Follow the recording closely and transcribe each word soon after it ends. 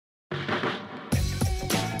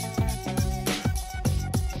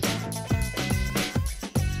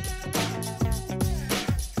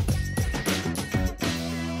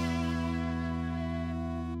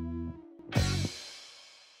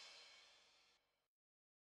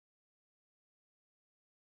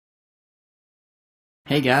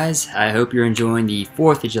Hey guys, I hope you're enjoying the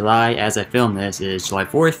 4th of July as I film this. It is July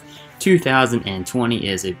 4th, 2020. It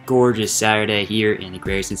is a gorgeous Saturday here in the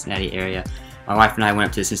greater Cincinnati area. My wife and I went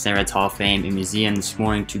up to the Cincinnati Reds Hall of Fame and Museum this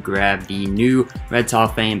morning to grab the new Reds Hall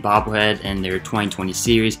of Fame bobblehead and their 2020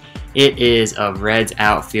 series. It is of Reds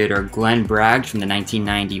outfielder Glenn Bragg from the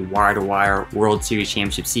 1990 wire-to-wire World Series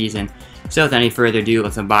Championship season. So without any further ado,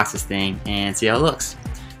 let's unbox this thing and see how it looks.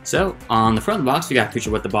 So, on the front of the box, we got a picture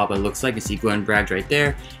of what the bobblehead looks like. You see Glenn Bragg right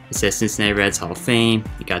there. It says Cincinnati Reds Hall of Fame.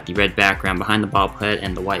 You got the red background behind the bobblehead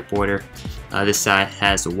and the white border. This side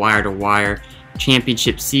has the wire-to-wire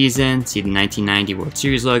championship season. See the 1990 World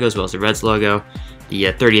Series logo as well as the Reds logo, the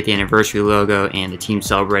 30th anniversary logo, and the team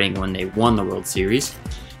celebrating when they won the World Series.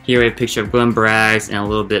 Here we have a picture of Glenn Bragg and a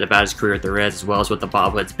little bit about his career at the Reds as well as what the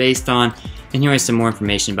bobblehead's based on. And here is some more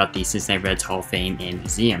information about the Cincinnati Reds Hall of Fame and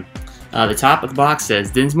Museum. The top of the box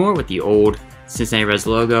says Dinsmore with the old Cincinnati Reds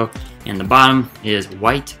logo, and the bottom is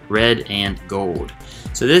white, red, and gold.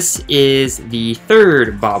 So this is the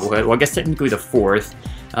third bobblehead, well I guess technically the fourth.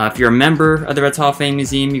 If you're a member of the Reds Hall of Fame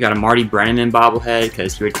Museum, you got a Marty Brennaman bobblehead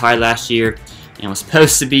because he retired last year and was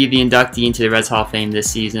supposed to be the inductee into the Reds Hall of Fame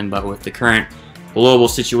this season, but with the current global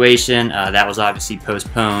situation, that was obviously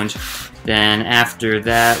postponed. Then after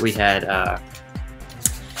that, we had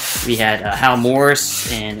Hal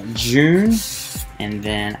Morris in June, and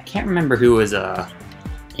then I can't remember who was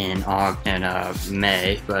in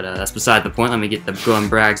May, but that's beside the point. Let me get the Glenn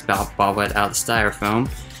Bragg's bobblehead out of the styrofoam,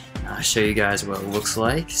 and I'll show you guys what it looks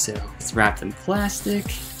like. So it's wrapped in plastic,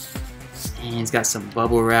 and it's got some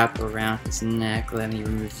bubble wrap around his neck. Let me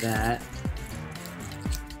remove that.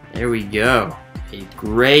 There we go. A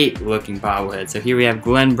great looking bobblehead. So here we have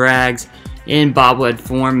Glenn Bragg's in bobblehead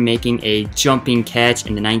form making a jumping catch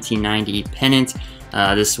in the 1990 pennant.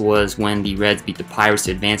 This was when the Reds beat the Pirates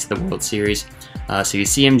to advance to the World Series. So you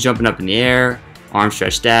see him jumping up in the air, arms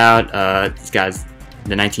stretched out. This guy's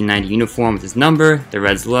the 1990 uniform with his number, the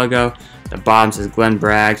Reds logo. The bottom says Glenn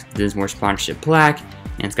Bragg, Dinsmore sponsorship plaque,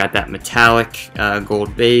 and it's got that metallic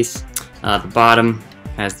gold base. The bottom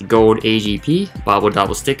has the gold AGP, Bobble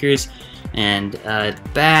Double stickers. And the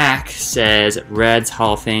back says Reds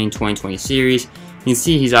Hall of Fame 2020 series. You can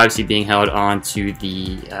see he's obviously being held onto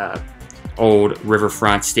the old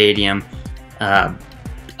Riverfront Stadium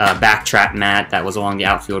backtrap mat that was along the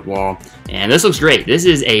outfield wall. And this looks great. This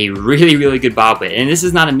is a really good bobblehead, and this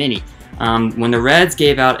is not a mini. When the Reds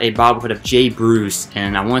gave out a bobblehead of Jay Bruce,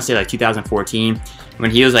 and I want to say like 2014,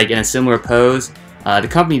 when he was like in a similar pose, the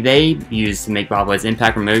company they used to make bobbleheads,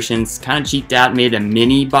 Impact Promotions, kind of cheaped out and made a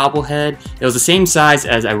mini bobblehead. It was the same size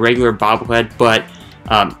as a regular bobblehead, but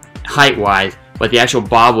height-wise, but the actual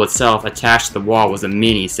bobble itself attached to the wall was a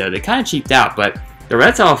mini, so they kind of cheaped out. But the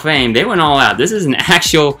Reds Hall of Fame, they went all out. This is an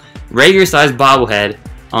actual regular-sized bobblehead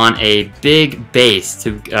on a big base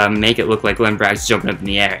to make it look like Glenn Bragg's jumping up in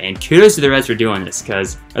the air. And kudos to the Reds for doing this, or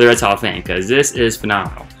the Reds Hall of Fame, because this is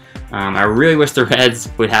phenomenal. I really wish the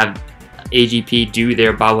Reds would have AGP do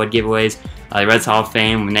their bobblehead giveaways. The Reds Hall of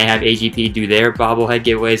Fame, when they have AGP do their bobblehead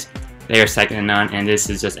giveaways, they are second to none, and this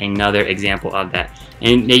is just another example of that.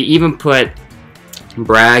 And they even put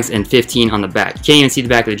Bragg's and 15 on the back. You can't even see the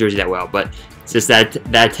back of the jersey that well, but it's just that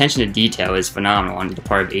attention to detail is phenomenal on the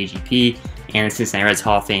part of AGP and the Cincinnati Reds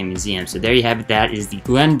Hall of Fame Museum. So there you have it. That is the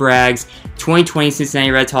Glenn Bragg's 2020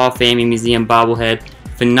 Cincinnati Reds Hall of Fame and Museum bobblehead.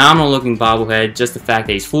 Phenomenal looking bobblehead. Just the fact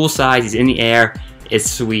that he's full size, he's in the air, it's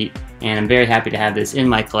sweet. And I'm very happy to have this in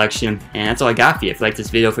my collection. And that's all I got for you. If you like this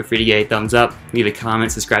video, feel free to get a thumbs up, leave a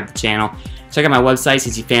comment, subscribe to the channel. Check out my website,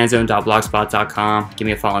 cincyfanzone.blogspot.com. Give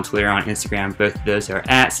me a follow on Twitter, on Instagram. Both of those are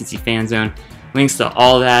at cincyfanzone. Links to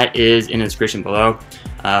all that is in the description below.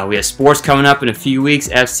 We have sports coming up in a few weeks.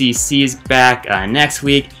 FCC is back next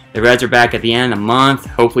week. The Reds are back at the end of the month.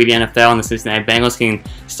 Hopefully the NFL and the Cincinnati Bengals can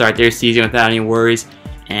start their season without any worries.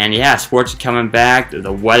 And yeah, sports are coming back.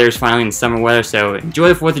 The weather's finally in the summer weather, so enjoy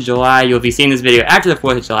the 4th of July. You'll be seeing this video after the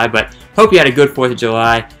 4th of July, but hope you had a good 4th of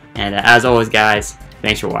July. And as always, guys,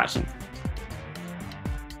 thanks for watching.